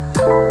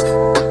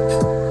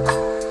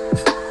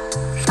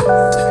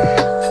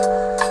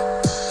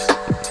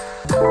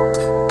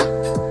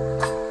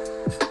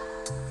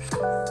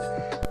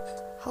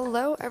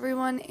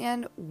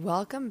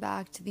welcome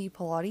back to the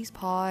Pilates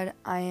Pod.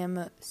 I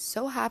am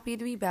so happy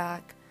to be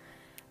back.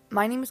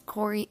 My name is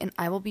Corey and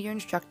I will be your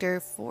instructor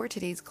for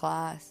today's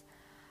class.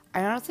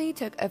 I honestly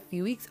took a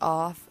few weeks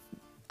off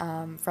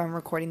from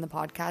recording the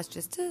podcast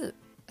just to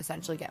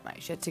essentially get my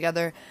shit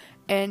together,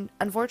 and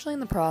unfortunately in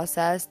the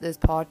process this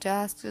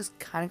podcast just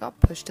kind of got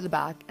pushed to the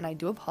back, and I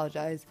do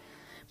apologize.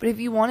 But if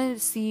you wanted to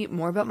see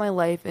more about my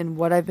life and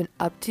what I've been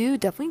up to,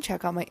 definitely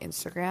check out my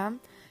Instagram.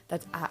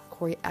 That's at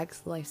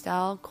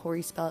CoreyXLifestyle.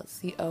 Corey spelled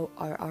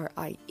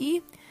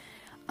Corrie.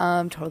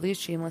 Totally a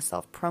shameless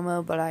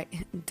self-promo, but I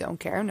don't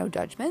care, no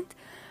judgment.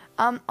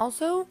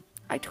 Also,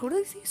 I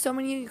totally see so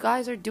many of you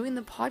guys are doing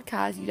the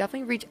podcast. You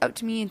definitely reach out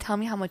to me and tell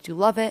me how much you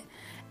love it.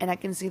 And I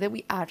can see that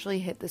we actually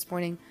hit this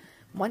morning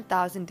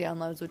 1,000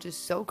 downloads, which is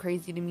so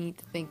crazy to me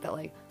to think that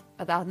like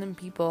 1,000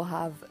 people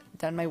have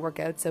done my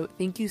workout. So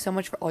thank you so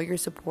much for all your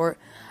support.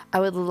 I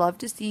would love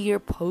to see your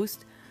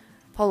post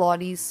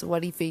Pilates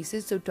sweaty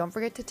faces, so don't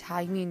forget to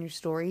tag me in your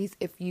stories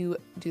if you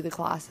do the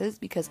classes,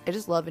 because I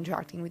just love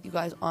interacting with you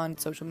guys on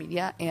social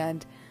media,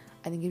 and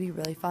I think it'd be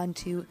really fun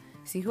to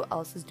see who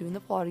else is doing the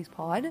Pilates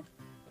pod.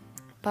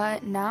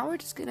 But now we're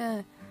just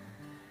gonna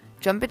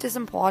jump into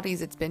some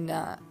Pilates. It's been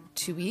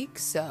 2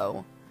 weeks,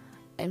 so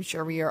I'm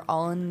sure we are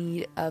all in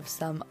need of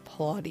some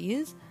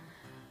Pilates.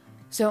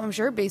 So I'm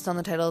sure based on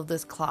the title of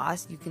this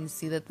class, you can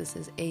see that this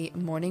is a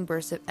morning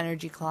burst of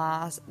energy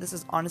class. This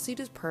is honestly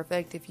just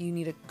perfect if you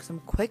need some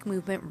quick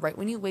movement right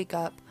when you wake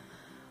up,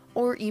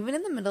 or even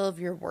in the middle of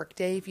your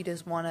workday. If you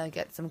just want to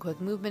get some quick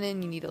movement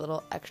in, you need a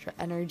little extra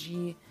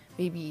energy,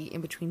 maybe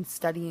in between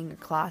studying your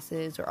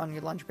classes or on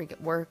your lunch break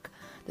at work.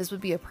 This would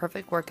be a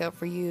perfect workout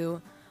for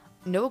you.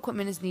 No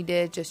equipment is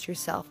needed, just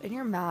yourself and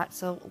your mat.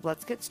 So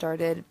let's get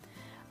started.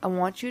 I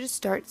want you to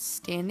start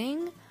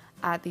standing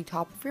at the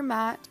top of your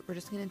mat. We're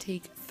just going to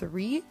take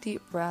 3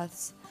 deep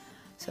breaths.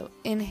 So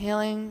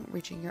inhaling,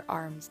 reaching your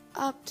arms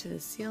up to the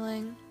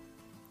ceiling,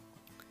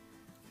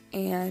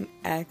 and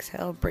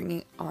exhale,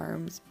 bringing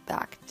arms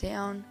back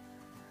down.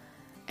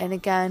 And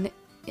again,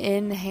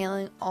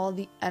 inhaling all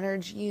the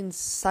energy and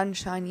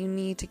sunshine you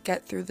need to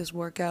get through this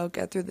workout,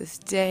 get through this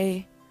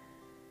day,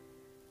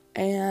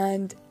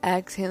 and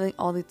exhaling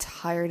all the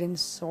tired and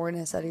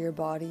soreness out of your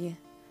body.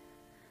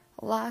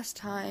 Last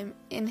time,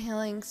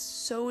 inhaling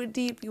so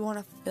deep you want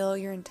to fill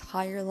your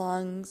entire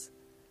lungs.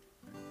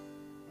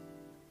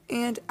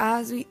 And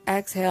as we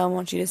exhale, I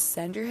want you to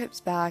send your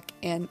hips back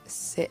and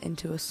sit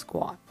into a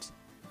squat.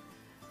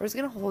 We're just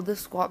going to hold the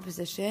squat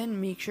position.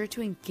 Make sure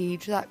to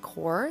engage that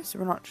core so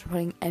we're not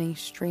putting any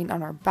strain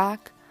on our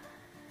back.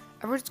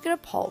 And we're just going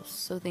to pulse.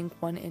 So think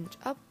 1 inch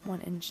up,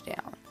 1 inch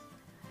down.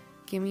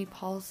 Give me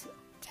pulse.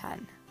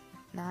 10,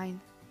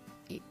 9,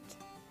 8,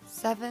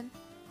 7,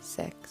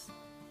 6,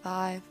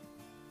 5,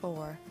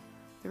 4,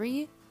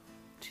 3,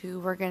 2.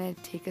 We're going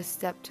to take a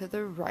step to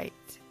the right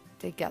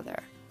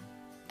together.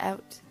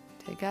 Out,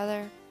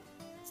 together,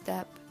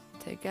 step,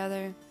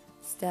 together,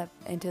 step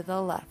into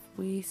the left.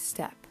 We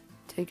step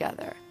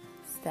together,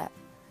 step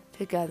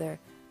together,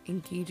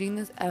 engaging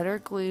those outer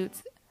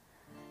glutes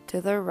to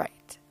the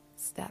right.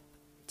 Step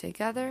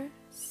together,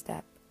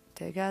 step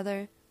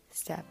together,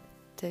 step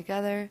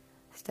together,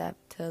 step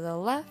to the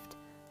left,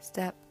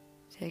 step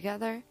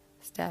together,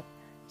 step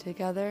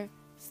together,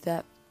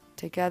 step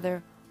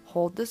together.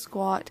 Hold the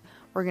squat.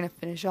 We're going to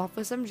finish off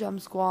with some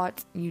jump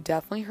squats. You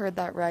definitely heard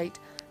that right.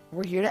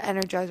 We're here to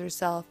energize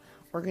ourselves.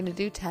 We're going to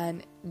do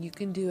 10. You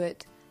can do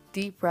it.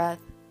 Deep breath.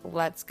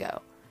 Let's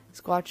go.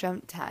 Squat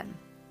jump 10,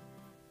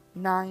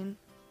 9,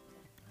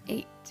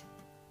 8,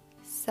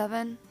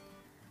 7,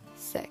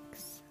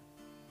 6,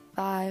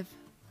 5,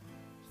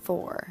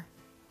 4,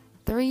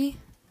 3,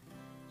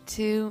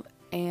 2,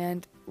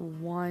 and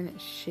 1.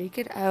 Shake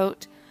it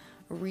out.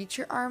 Reach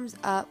your arms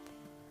up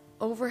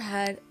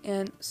overhead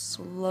and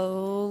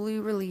slowly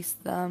release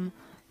them,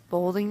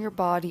 folding your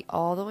body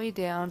all the way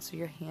down so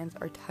your hands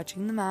are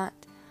touching the mat.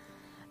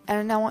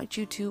 And I want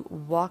you to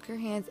walk your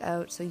hands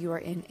out so you are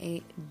in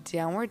a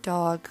downward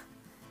dog,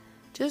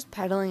 just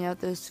pedaling out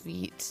those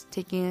feet,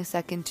 taking a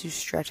second to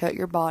stretch out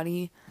your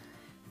body.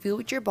 Feel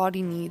what your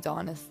body needs,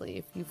 honestly.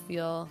 If you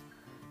feel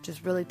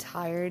just really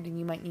tired and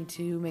you might need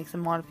to make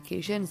some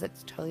modifications,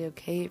 that's totally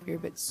okay. If you're a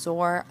bit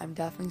sore, I'm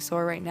definitely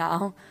sore right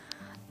now.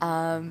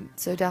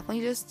 So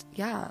definitely just,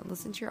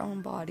 listen to your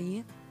own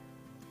body.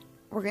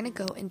 We're going to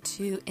go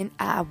into an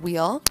ab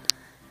wheel.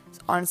 It's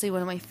honestly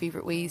one of my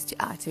favorite ways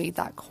to activate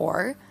that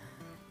core.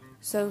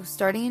 So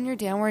starting in your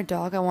downward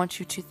dog, I want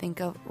you to think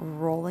of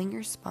rolling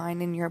your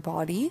spine in your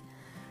body.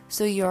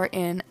 So you're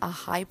in a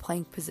high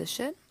plank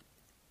position.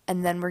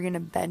 And then we're going to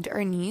bend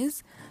our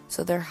knees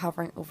so they're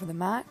hovering over the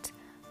mat.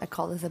 I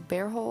call this a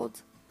bear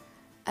hold.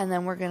 And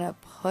then we're going to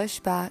push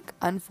back,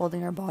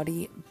 unfolding our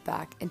body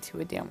back into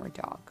a downward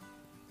dog.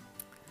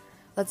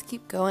 Let's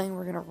keep going.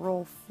 We're going to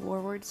roll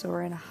forward so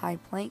we're in a high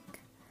plank.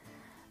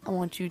 I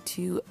want you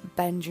to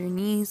bend your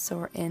knees so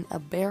we're in a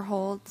bear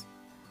hold.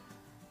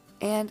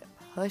 And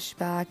push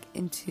back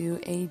into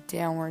a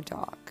downward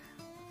dog.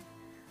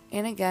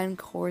 And again,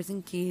 core is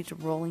engaged,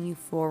 rolling you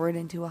forward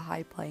into a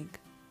high plank.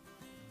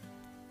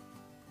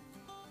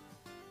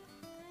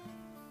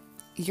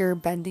 you're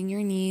bending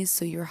your knees,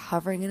 so you're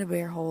hovering in a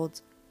bear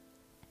hold,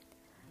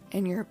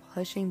 and you're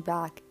pushing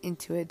back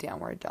into a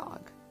downward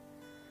dog.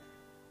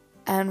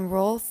 And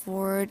roll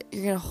forward.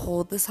 You're going to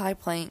hold this high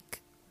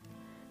plank,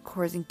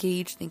 core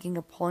engaged, thinking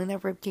of pulling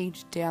that rib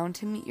cage down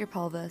to meet your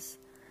pelvis.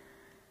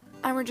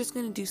 And we're just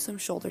going to do some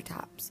shoulder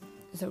taps.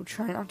 So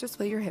try not to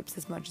sway your hips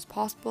as much as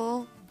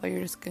possible, but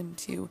you're just going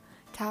to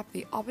tap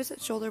the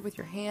opposite shoulder with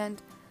your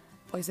hand,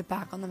 place it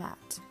back on the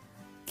mat.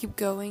 Keep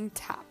going,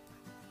 tap,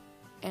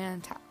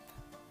 and tap.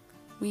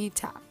 We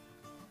tap,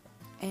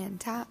 and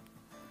tap,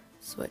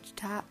 switch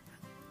tap,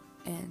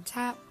 and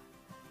tap.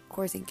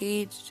 Core's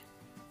engaged.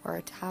 We're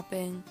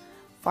tapping,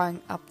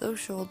 firing up those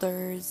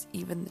shoulders,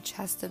 even the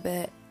chest a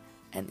bit,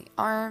 and the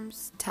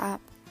arms, tap.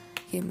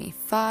 Give me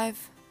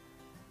 5,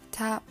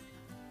 tap,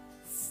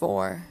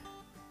 4,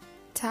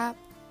 tap,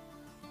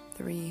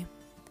 3,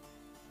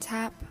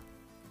 tap,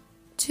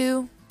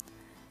 2,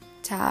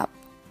 tap.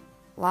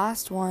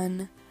 Last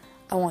one.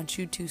 I want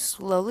you to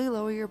slowly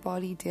lower your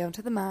body down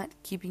to the mat,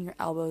 keeping your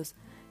elbows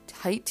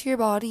tight to your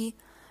body.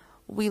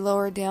 We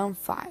lower down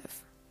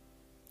 5,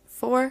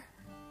 4,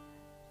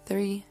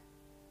 3,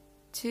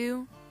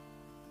 2,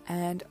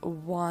 and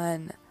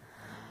 1.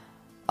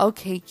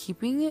 Okay,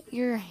 keeping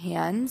your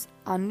hands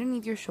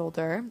underneath your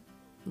shoulder,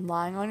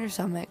 lying on your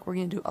stomach, we're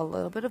going to do a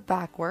little bit of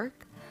back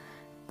work.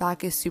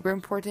 Back is super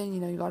important.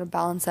 You got to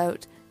balance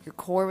out your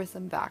core with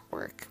some back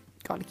work.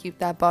 Got to keep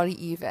that body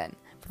even,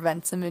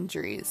 prevent some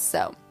injuries.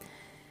 So,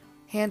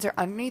 hands are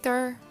underneath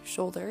our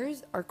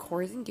shoulders, our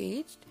core is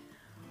engaged.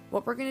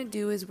 What we're going to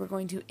do is we're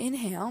going to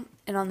inhale,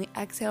 and on the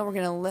exhale, we're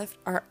going to lift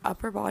our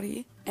upper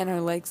body and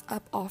our legs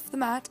up off the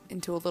mat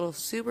into a little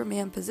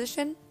Superman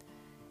position,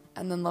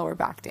 and then lower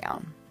back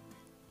down.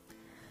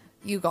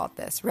 You got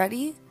this.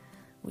 Ready?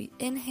 We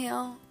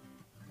inhale,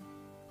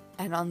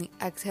 and on the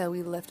exhale,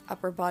 we lift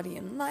upper body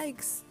and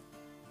legs,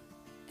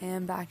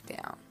 and back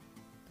down.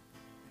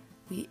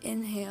 We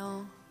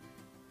inhale,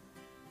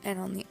 and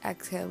on the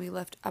exhale, we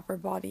lift upper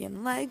body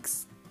and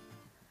legs,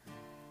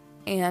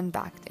 and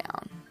back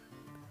down.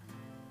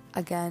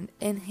 Again,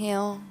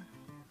 inhale,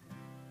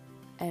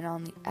 and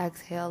on the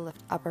exhale,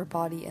 lift upper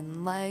body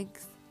and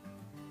legs,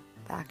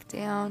 back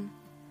down.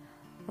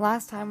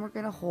 Last time, we're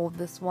going to hold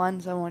this one,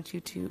 so I want you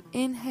to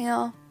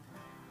inhale,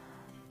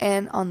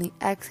 and on the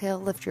exhale,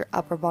 lift your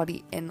upper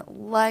body and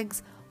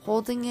legs,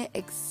 holding it,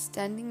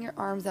 extending your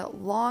arms out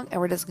long,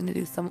 and we're just going to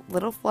do some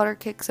little flutter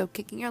kicks, so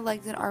kicking your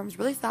legs and arms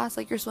really fast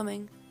like you're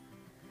swimming.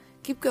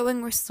 Keep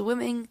going, we're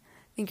swimming.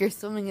 Think you're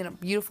swimming in a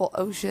beautiful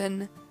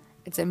ocean.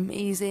 It's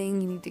amazing.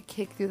 You need to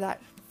kick through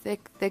that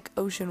thick, thick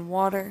ocean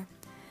water.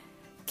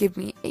 Give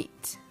me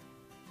 8,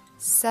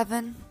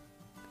 7,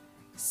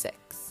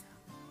 6,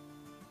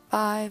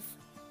 5,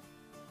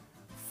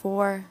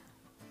 4,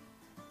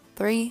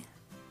 3,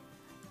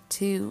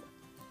 2,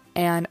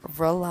 and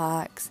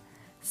relax.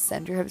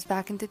 Send your hips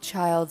back into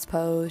child's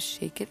pose.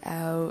 Shake it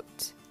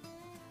out.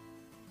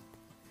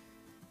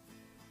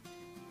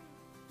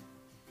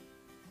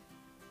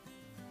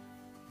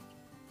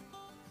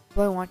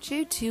 So I want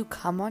you to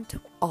come onto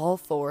all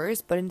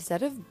fours, but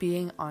instead of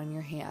being on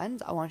your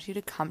hands, I want you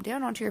to come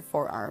down onto your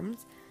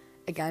forearms.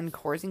 Again,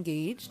 core's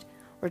engaged.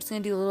 We're just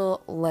going to do a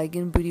little leg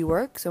and booty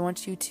work. So I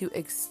want you to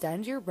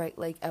extend your right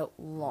leg out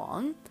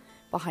long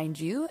behind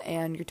you,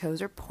 and your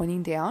toes are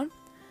pointing down.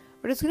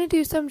 We're just going to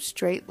do some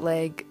straight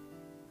leg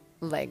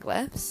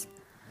lifts.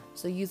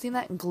 So using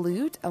that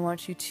glute, I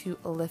want you to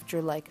lift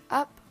your leg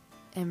up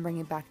and bring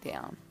it back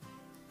down.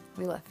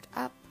 We lift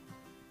up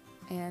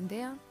and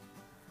down.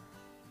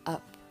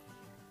 Up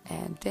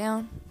and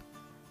down,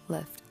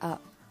 lift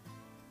up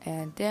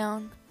and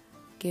down,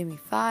 give me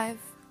 5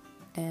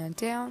 and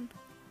down,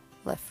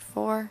 lift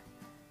 4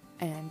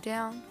 and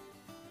down,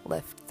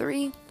 lift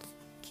 3,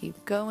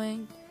 keep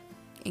going,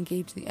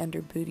 engage the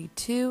under booty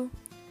 2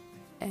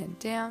 and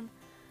down,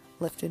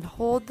 lift and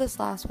hold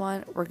this last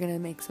one. We're going to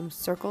make some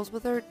circles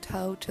with our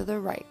toe to the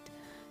right.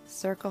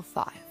 Circle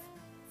 5,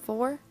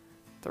 4,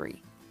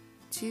 3,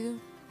 2,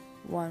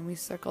 1. We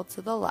circle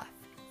to the left.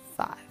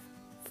 5,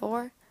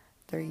 4,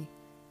 3,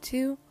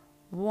 2,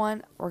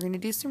 1. We're going to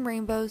do some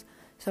rainbows.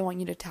 So I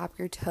want you to tap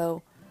your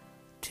toe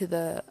to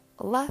the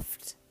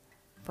left,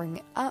 bring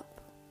it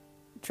up,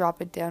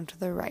 drop it down to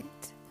the right.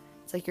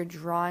 It's like you're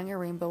drawing a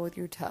rainbow with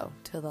your toe.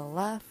 To the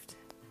left,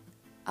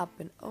 up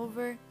and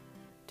over,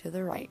 to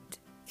the right.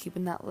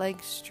 Keeping that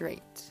leg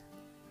straight.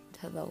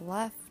 To the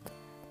left,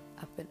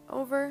 up and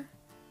over,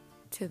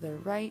 to the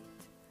right,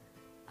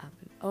 up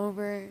and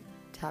over.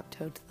 Tap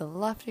toe to the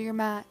left of your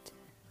mat,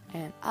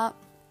 and up.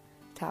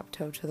 Tap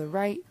toe to the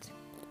right,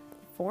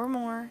 4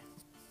 more,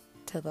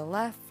 to the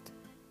left,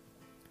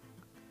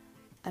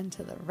 and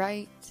to the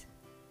right,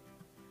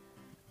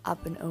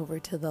 up and over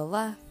to the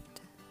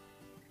left,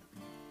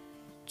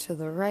 to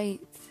the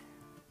right,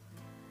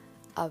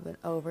 up and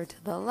over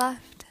to the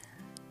left,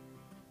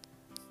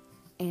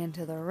 and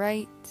to the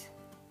right,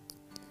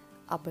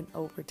 up and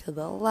over to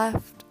the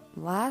left.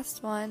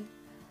 Last one,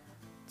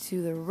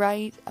 to the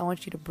right. I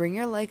want you to bring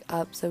your leg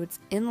up so it's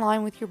in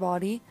line with your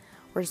body.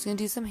 We're just going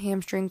to do some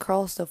hamstring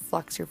curls. So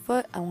flex your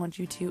foot. I want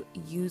you to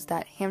use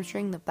that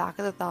hamstring, the back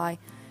of the thigh,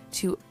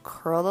 to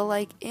curl the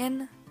leg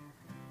in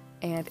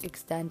and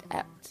extend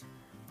out.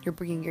 You're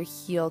bringing your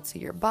heel to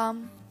your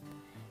bum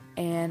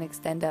and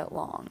extend out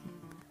long.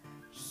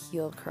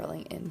 Heel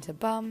curling into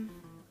bum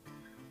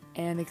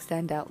and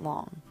extend out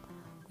long.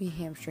 We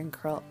hamstring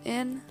curl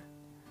in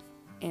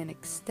and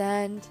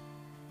extend,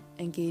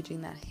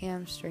 engaging that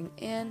hamstring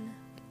in,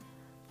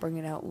 bring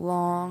it out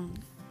long.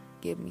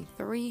 Give me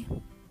 3.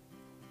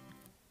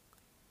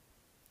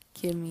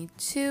 Give me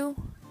 2.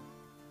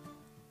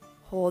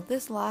 Hold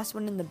this last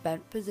one in the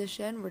bent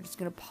position. We're just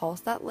going to pulse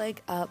that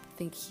leg up.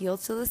 Think heel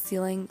to the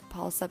ceiling.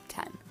 Pulse up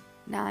 10,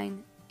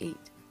 9, 8,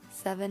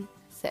 7,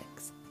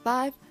 6,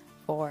 5,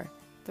 4,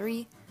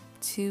 3,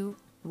 2,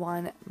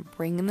 1.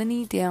 Bring the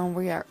knee down.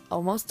 We are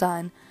almost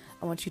done.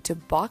 I want you to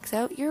box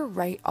out your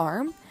right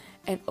arm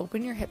and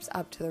open your hips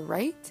up to the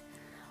right.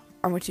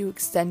 I want you to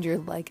extend your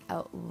leg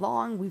out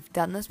long. We've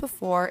done this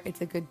before.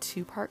 It's a good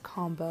 2-part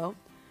combo.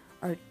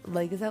 Our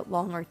leg is out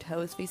long. Our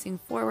toe is facing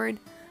forward.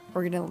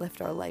 We're going to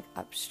lift our leg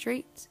up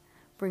straight,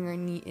 bring our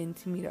knee in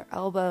to meet our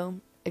elbow,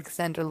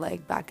 extend our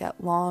leg back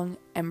out long,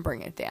 and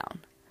bring it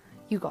down.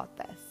 You got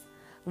this.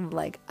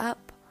 Leg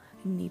up,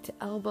 knee to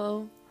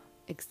elbow,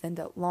 extend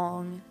out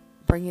long,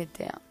 bring it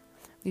down.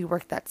 We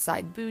work that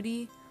side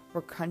booty.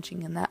 We're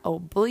crunching in that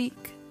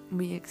oblique.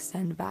 We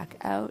extend back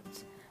out,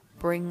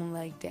 bring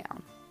leg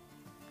down.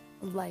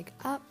 Leg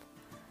up,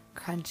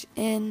 crunch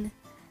in,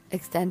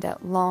 extend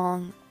out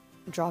long,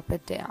 drop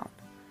it down.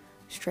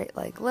 Straight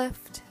leg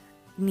lift.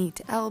 Knee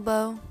to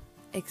elbow,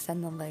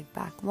 extend the leg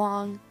back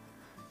long,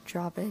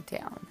 drop it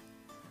down.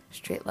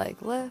 Straight leg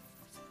lift,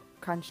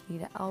 crunch knee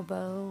to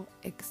elbow,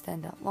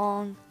 extend out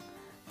long,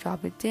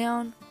 drop it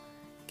down.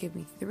 Give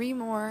me 3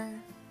 more.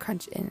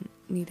 Crunch in,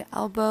 knee to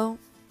elbow,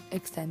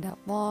 extend out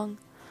long,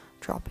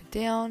 drop it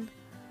down.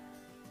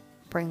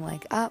 Bring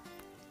leg up,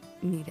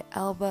 knee to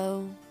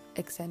elbow,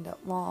 extend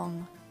out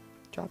long,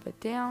 drop it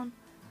down.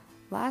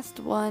 Last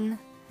one,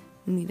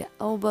 knee to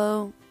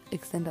elbow,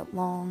 extend out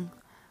long,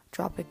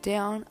 drop it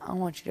down. I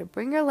want you to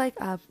bring your leg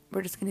up.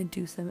 We're just going to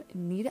do some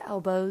knee to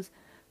elbows,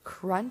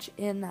 crunch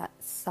in that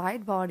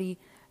side body,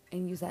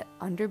 and use that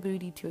under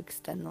booty to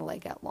extend the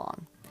leg out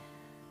long.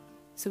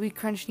 So we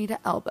crunch knee to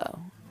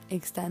elbow,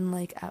 extend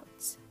leg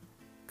out.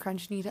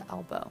 Crunch knee to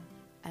elbow,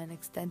 and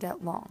extend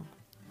out long.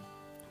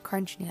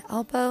 Crunch knee to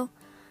elbow,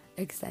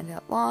 extend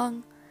out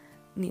long.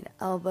 Knee to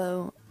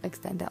elbow,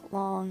 extend out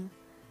long.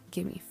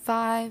 Give me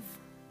 5,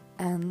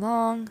 and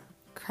long.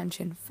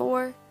 Crunch in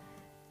 4,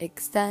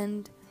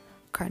 extend.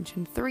 Crunch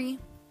in 3,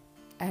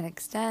 and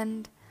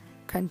extend.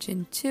 Crunch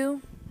in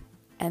 2,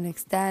 and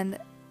extend.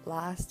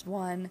 Last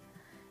one,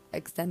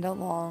 extend out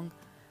long.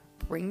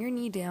 Bring your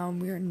knee down.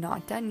 We are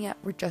not done yet.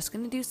 We're just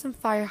going to do some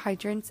fire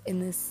hydrants in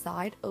this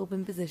side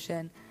open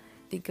position.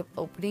 Think of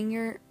opening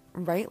your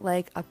right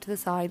leg up to the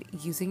side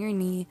using your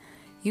knee.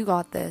 You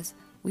got this.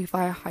 We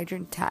fire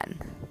hydrant 10,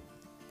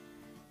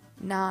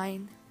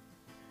 9,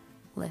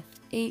 lift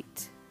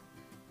 8,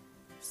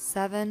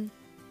 7,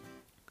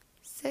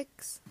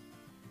 6,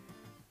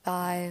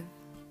 5,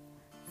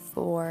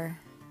 4,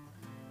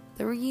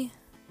 3,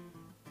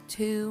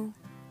 2,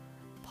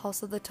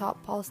 pulse at the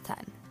top, pulse 10,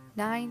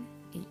 9,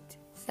 8,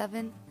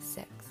 7,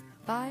 6,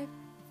 5,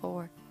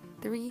 4,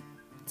 3,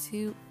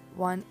 2,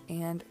 1,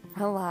 and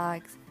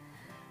relax.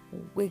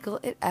 Wiggle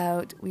it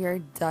out. We are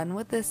done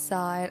with this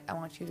side. I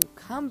want you to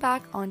come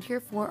back onto your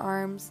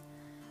forearms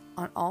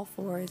on all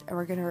fours, and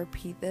we're going to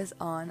repeat this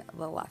on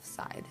the left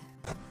side.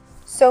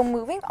 So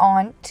moving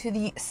on to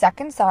the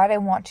second side, I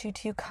want you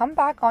to come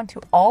back onto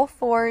all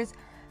fours,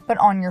 but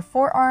on your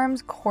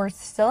forearms, core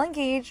still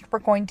engaged. We're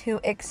going to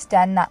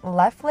extend that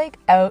left leg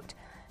out,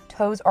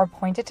 toes are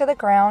pointed to the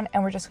ground,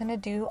 and we're just going to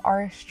do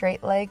our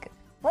straight leg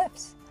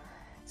lifts.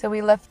 So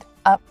we lift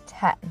up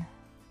 10,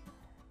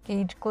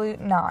 gauge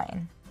glute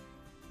 9,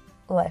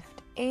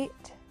 lift 8,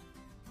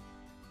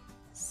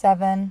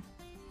 7,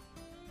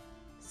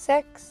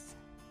 6,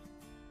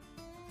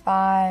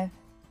 5,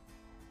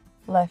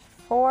 lift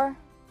 4,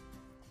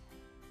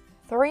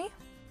 3,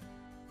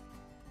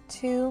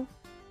 2,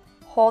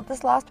 hold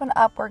this last one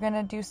up. We're going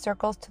to do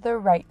circles to the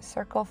right.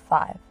 Circle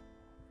 5,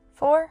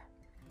 4,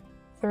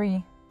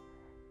 3,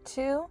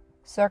 2,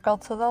 circle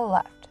to the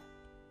left.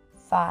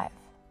 5,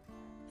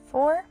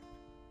 4,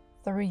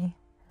 3,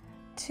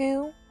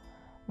 2,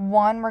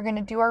 1. We're going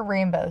to do our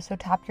rainbow. So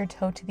tap your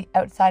toe to the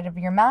outside of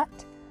your mat.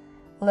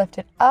 Lift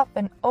it up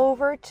and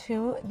over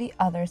to the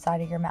other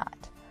side of your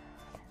mat.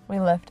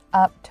 We lift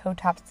up, toe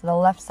taps to the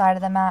left side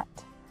of the mat.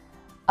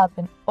 Up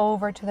and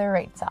over to the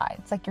right side.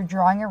 It's like you're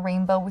drawing a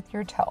rainbow with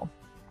your toe.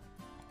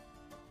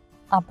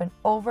 Up and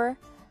over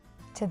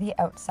to the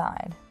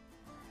outside.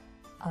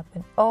 Up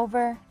and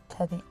over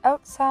to the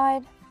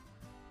outside.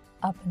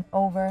 Up and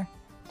over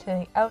to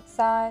the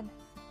outside.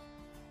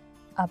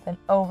 Up and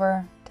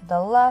over to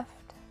the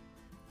left.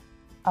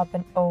 Up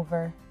and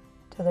over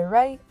to the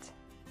right.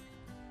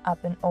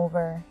 Up and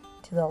over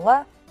to the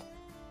left.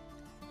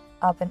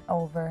 Up and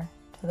over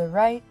to the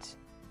right.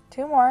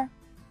 2 more.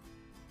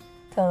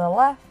 To the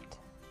left,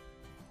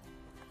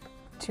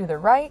 to the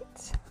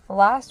right.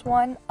 Last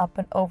one, up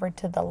and over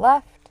to the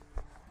left.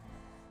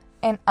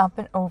 And up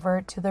and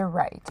over to the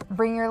right.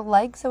 Bring your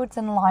leg so it's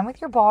in line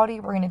with your body.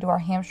 We're going to do our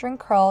hamstring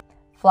curl,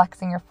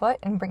 flexing your foot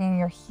and bringing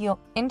your heel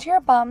into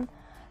your bum.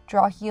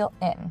 Draw heel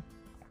in.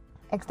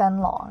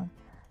 Extend long.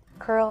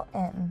 Curl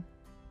in.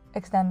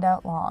 Extend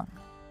out long.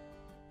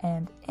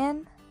 And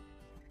in.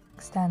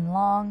 Extend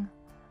long.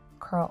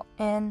 Curl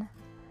in.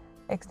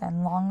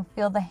 Extend long.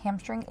 Feel the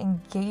hamstring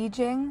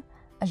engaging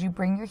as you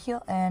bring your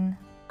heel in.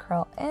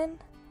 Curl in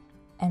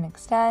and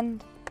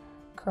extend.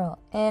 Curl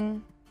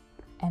in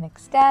and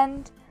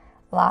extend.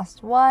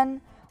 Last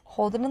one.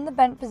 Hold it in the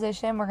bent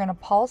position. We're going to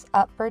pulse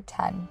up for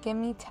 10. Give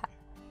me 10.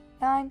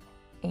 9,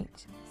 8,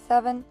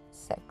 7,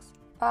 6,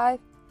 5,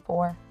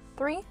 4,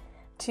 3,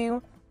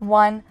 2,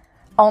 1.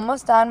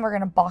 Almost done. We're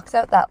going to box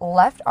out that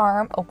left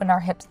arm. Open our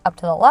hips up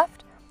to the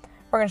left.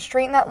 We're going to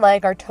straighten that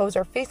leg. Our toes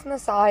are facing the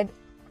side.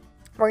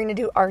 We're going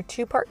to do our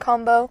 2-part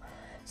combo.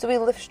 So we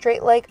lift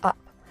straight leg up.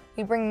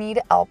 We bring knee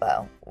to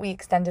elbow. We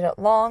extend it out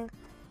long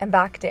and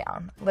back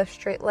down. Lift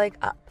straight leg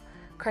up.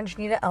 Crunch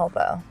knee to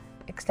elbow.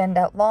 Extend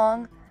out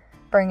long.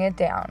 Bring it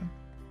down.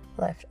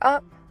 Lift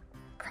up.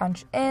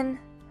 Crunch in.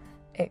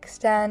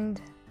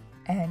 Extend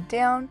and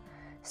down.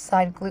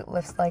 Side glute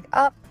lifts leg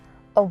up.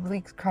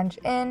 Obliques crunch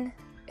in.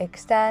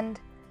 Extend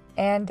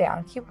and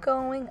down. Keep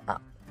going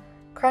up.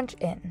 Crunch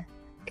in.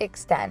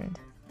 Extend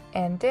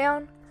and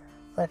down.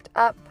 Lift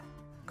up.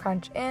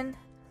 Crunch in.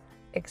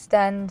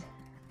 Extend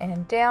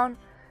and down.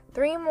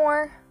 3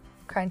 more.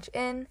 Crunch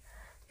in.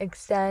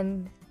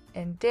 Extend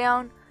and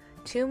down.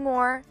 2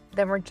 more.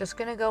 Then we're just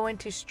going to go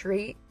into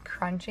straight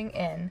crunching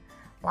in.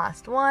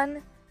 Last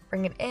one.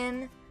 Bring it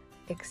in.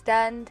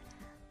 Extend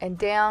and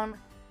down.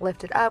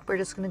 Lift it up. We're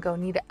just going to go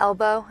knee to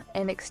elbow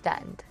and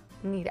extend.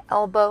 Knee to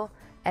elbow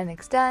and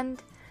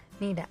extend.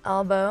 Knee to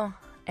elbow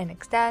and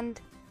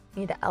extend.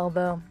 Knee to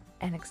elbow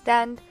and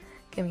extend.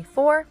 Give me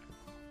 4,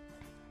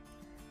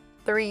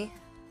 3,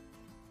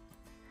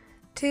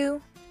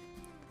 2.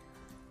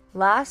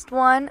 Last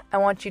one. I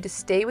want you to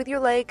stay with your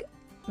leg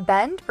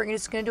bent. We're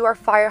just going to do our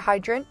fire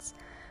hydrants.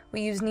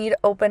 We use knee to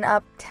open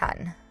up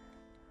 10.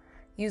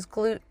 Use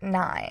glute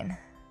 9.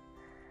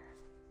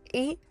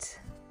 8,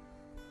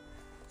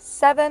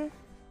 7,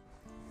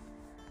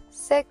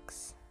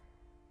 6,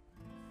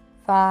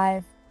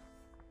 5,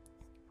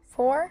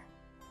 4,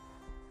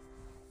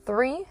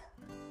 3,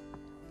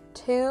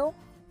 2.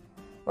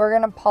 We're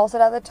going to pulse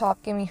it at the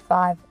top. Give me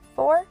 5,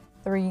 4,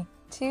 3,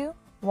 2,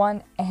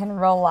 1, and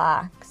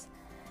relax.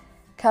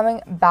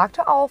 Coming back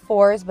to all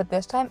fours, but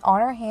this time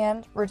on our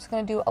hands, we're just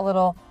going to do a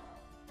little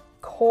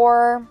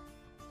core,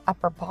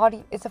 upper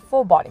body. It's a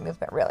full body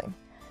movement, really.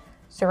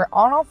 So we're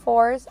on all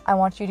fours. I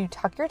want you to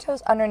tuck your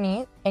toes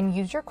underneath and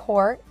use your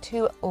core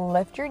to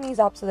lift your knees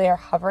up so they are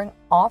hovering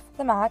off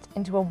the mat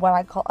into what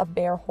I call a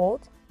bear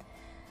hold.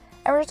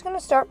 And we're just going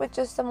to start with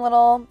just some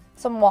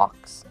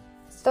walks.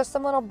 It's just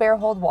some little bear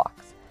hold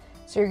walks.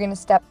 So you're going to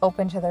step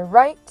open to the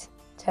right,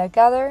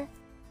 together,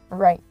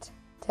 right,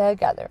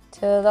 together,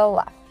 to the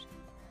left.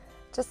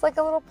 Just like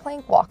a little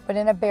plank walk, but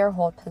in a bear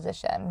hold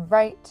position.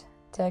 Right,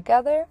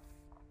 together,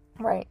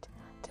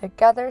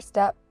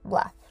 step,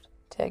 left,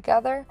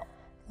 together,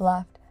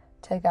 left,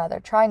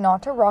 together. Try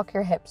not to rock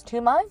your hips too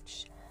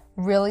much.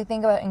 Really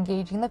think about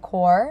engaging the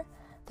core.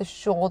 The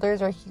shoulders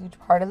are a huge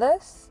part of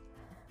this.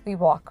 We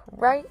walk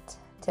right,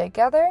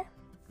 together,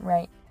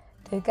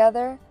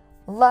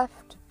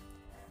 left.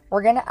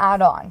 We're going to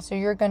add on. So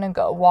you're going to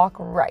go walk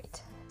right,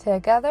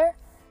 together,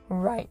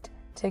 right,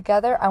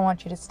 together. I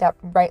want you to step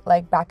right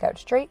leg back out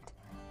straight,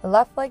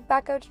 left leg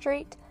back out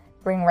straight,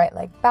 bring right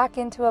leg back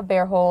into a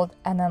bear hold,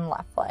 and then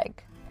left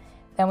leg.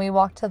 Then we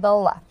walk to the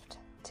left,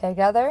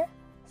 together,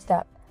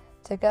 step,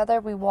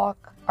 together. We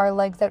walk our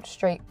legs out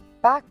straight,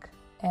 back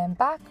and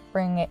back,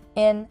 bring it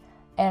in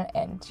and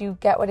in. Do you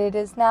get what it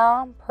is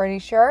now? Pretty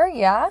sure,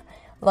 yeah?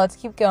 Let's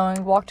keep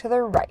going. Walk to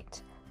the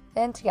right,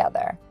 then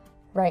together,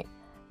 right,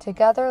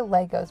 together,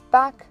 leg goes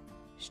back,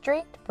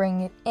 straight,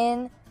 bring it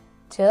in,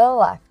 to the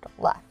left,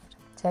 left.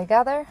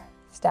 Together,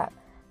 step,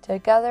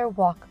 together,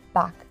 walk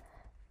back,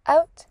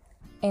 out,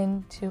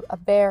 into a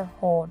bear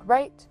hold,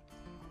 right,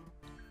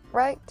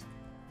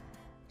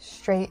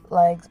 straight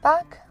legs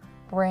back,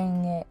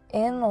 bring it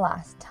in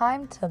last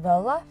time to the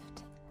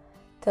left,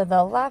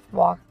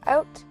 walk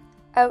out,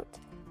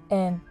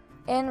 in.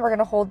 We're going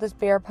to hold this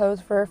bear pose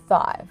for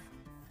 5.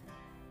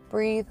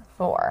 Breathe,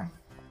 4,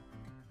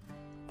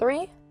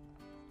 3,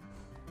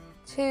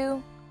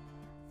 2,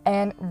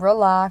 and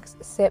relax.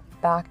 Sit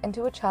back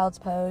into a child's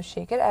pose.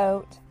 Shake it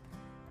out.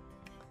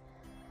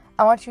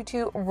 I want you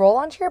to roll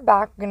onto your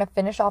back. We're going to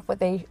finish off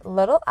with a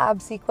little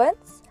ab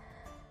sequence.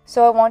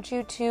 So I want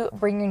you to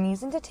bring your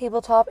knees into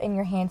tabletop and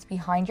your hands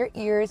behind your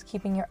ears,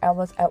 keeping your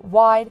elbows out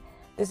wide.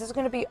 This is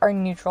going to be our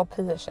neutral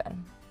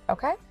position.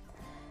 Okay?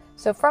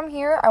 So from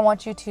here, I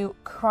want you to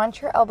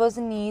crunch your elbows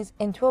and knees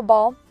into a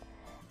ball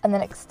and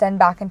then extend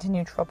back into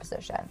neutral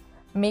position,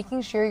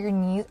 making sure your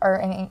knees are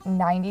in a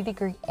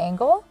 90-degree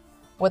angle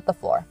with the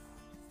floor.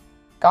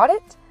 Got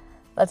it?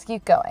 Let's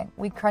keep going.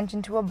 We crunch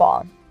into a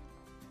ball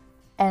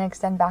and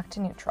extend back to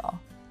neutral.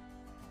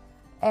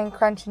 and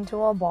crunch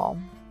into a ball.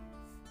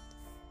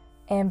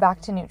 And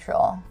back to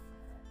neutral.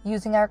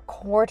 Using our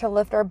core to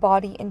lift our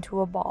body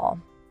into a ball.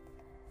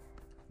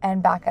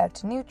 And back out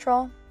to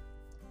neutral.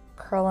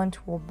 Curl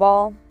into a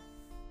ball.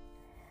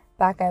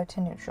 Back out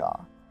to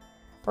neutral.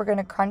 We're going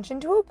to crunch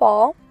into a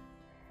ball.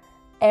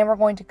 And we're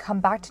going to come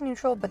back to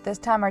neutral, but this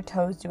time our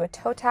toes do a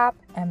toe tap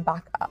and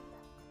back up.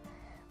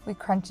 We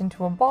crunch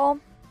into a ball.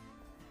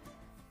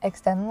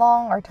 Extend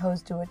long, our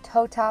toes do a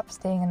toe tap,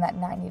 staying in that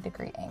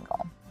 90-degree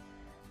angle.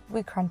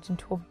 We crunch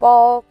into a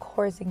ball,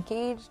 core is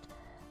engaged,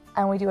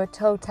 and we do a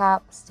toe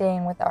tap,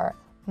 staying with our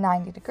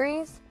 90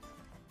 degrees.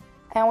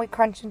 And we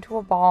crunch into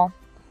a ball,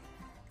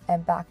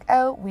 and back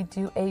out, we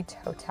do a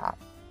toe tap.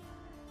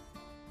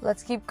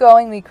 Let's keep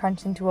going. We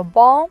crunch into a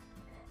ball,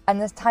 and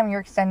this time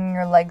you're extending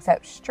your legs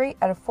out straight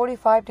at a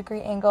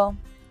 45-degree angle.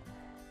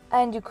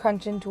 And you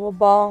crunch into a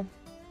ball,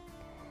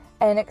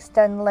 and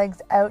extend legs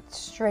out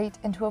straight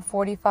into a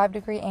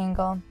 45-degree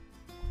angle.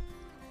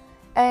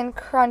 And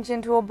crunch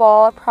into a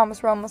ball. I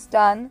promise we're almost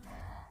done.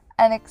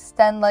 And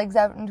extend legs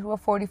out into a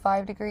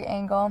 45-degree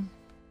angle.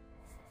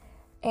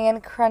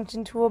 And crunch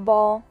into a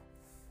ball.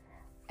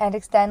 And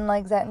extend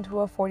legs out into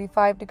a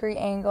 45-degree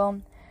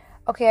angle.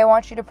 Okay, I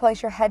want you to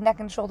place your head, neck,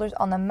 and shoulders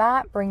on the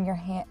mat. Bringing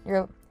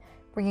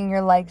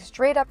your legs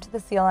straight up to the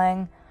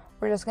ceiling.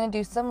 We're just going to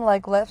do some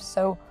leg lifts.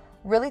 So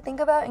really think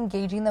about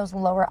engaging those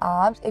lower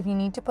abs. If you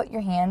need to put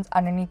your hands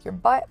underneath your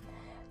butt,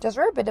 just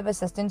for a bit of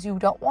assistance, you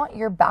don't want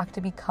your back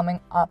to be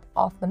coming up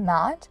off the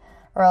mat,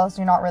 or else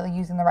you're not really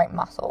using the right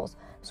muscles.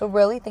 So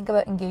really think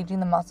about engaging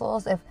the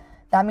muscles. If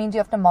that means you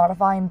have to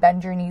modify and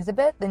bend your knees a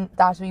bit, then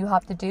that's what you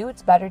have to do.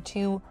 It's better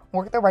to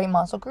work the right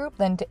muscle group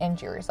than to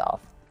injure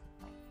yourself.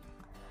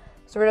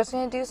 So we're just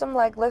going to do some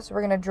leg lifts.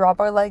 We're going to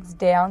drop our legs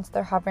down so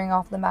they're hovering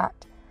off the mat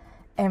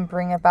and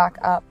bring it back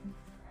up.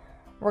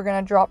 We're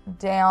going to drop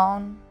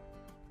down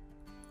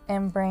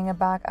and bring it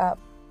back up.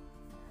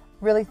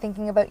 Really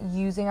thinking about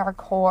using our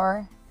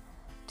core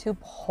to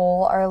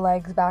pull our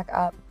legs back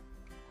up.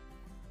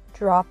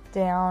 Drop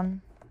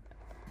down.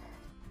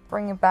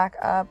 Bring it back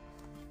up.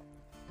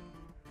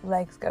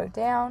 Legs go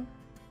down.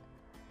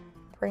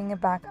 Bring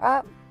it back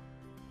up.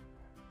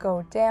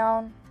 Go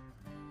down.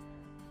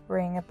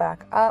 Bring it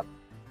back up.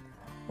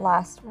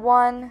 Last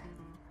one.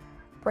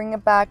 Bring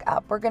it back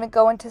up. We're going to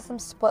go into some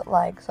split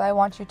legs. So I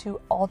want you to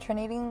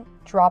alternating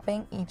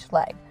dropping each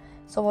leg.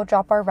 So we'll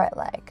drop our right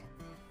leg,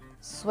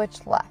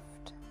 switch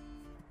left,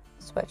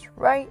 switch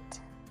right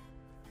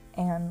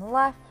and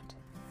left,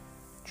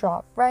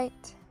 drop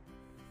right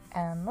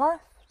and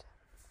left,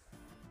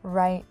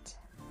 right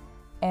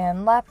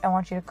and left. I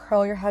want you to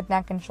curl your head,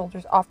 neck, and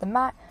shoulders off the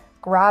mat.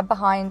 Grab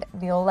behind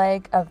the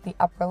leg of the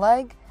upper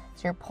leg.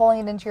 So you're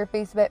pulling it into your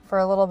face a bit for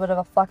a little bit of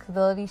a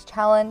flexibility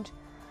challenge.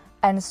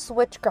 And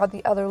switch, grab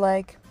the other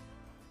leg.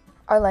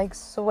 Our legs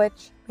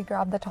switch. We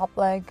grab the top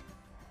leg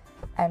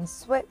and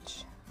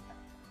switch.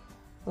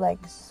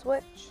 Leg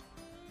switch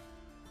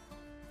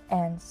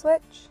and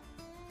switch.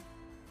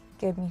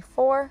 Give me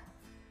 4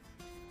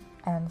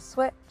 and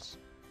switch.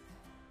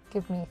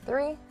 Give me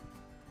 3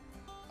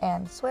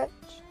 and switch.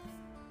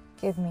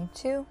 Give me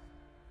 2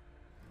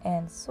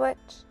 and switch.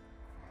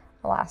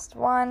 Last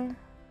one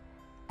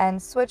and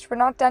switch. We're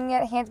not done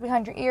yet. Hands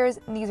behind your ears,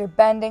 knees are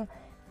bending.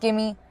 Give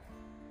me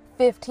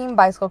 15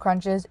 bicycle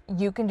crunches.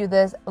 You can do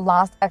this.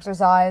 Last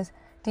exercise.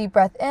 Deep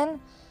breath in.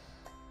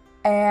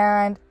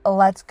 And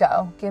let's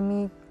go. Give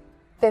me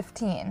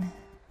 15,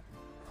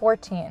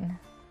 14,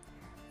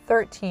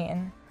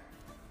 13,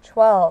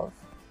 12,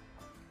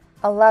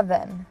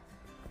 11,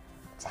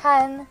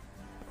 10.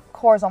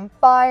 Core's on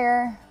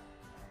fire.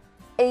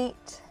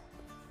 8,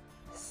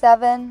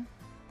 7,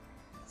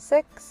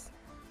 6,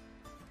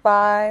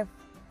 5,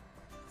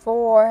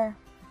 4,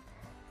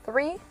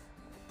 3,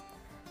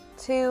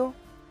 2,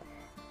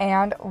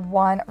 and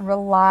 1.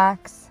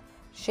 Relax.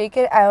 Shake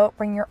it out.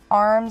 Bring your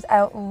arms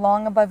out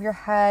long above your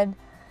head.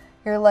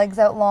 Your legs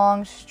out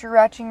long.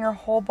 Stretching your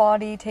whole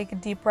body. Take a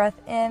deep breath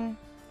in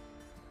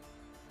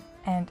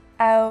and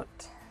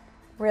out.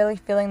 Really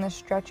feeling the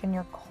stretch in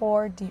your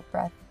core. Deep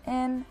breath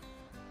in.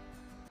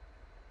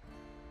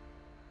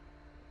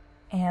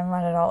 And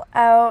let it all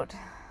out.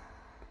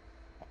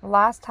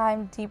 Last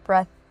time, deep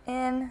breath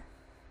in.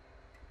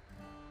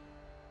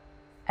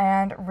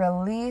 And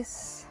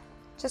release.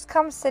 Just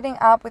come sitting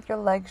up with your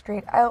legs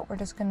straight out. We're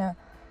just going to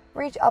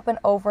reach up and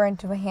over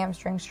into a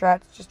hamstring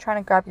stretch. Just trying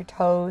to grab your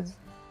toes.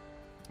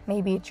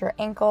 Maybe it's your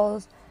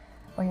ankles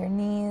or your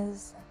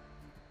knees.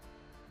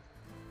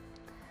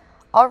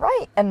 All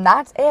right, and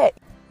that's it.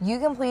 You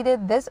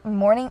completed this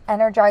morning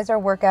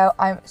Energizer workout.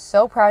 I'm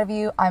so proud of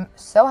you. I'm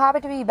so happy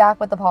to be back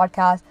with the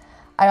podcast.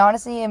 I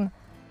honestly am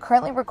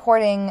currently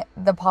recording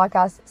the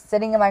podcast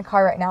sitting in my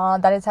car right now.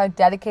 That is how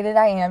dedicated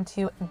I am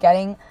to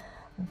getting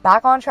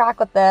back on track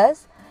with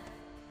this.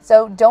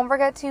 So don't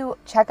forget to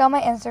check out my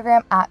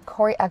Instagram at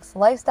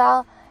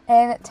CoreyXLifestyle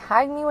and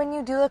tag me when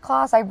you do the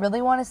class. I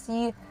really want to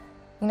see,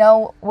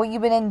 what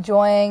you've been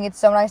enjoying. It's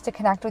so nice to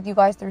connect with you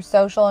guys through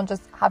social and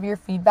just have your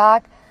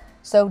feedback.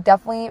 So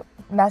definitely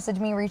message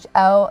me, reach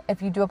out.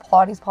 If you do a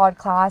Pilates pod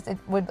class, it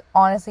would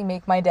honestly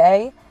make my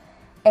day.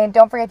 And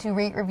don't forget to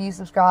rate, review,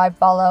 subscribe,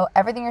 follow,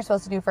 everything you're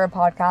supposed to do for a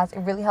podcast.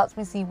 It really helps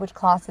me see which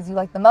classes you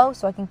like the most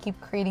so I can keep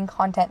creating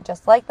content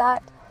just like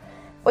that.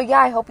 But yeah,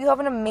 I hope you have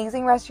an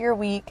amazing rest of your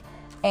week.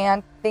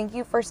 And thank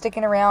you for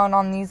sticking around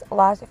on these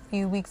last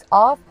few weeks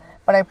off.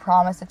 But I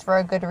promise it's for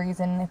a good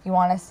reason. If you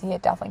want to see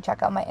it, definitely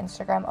check out my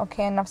Instagram.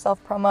 Okay, enough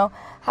self-promo.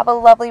 Have a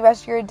lovely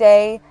rest of your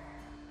day.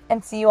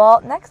 And see you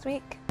all next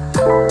week.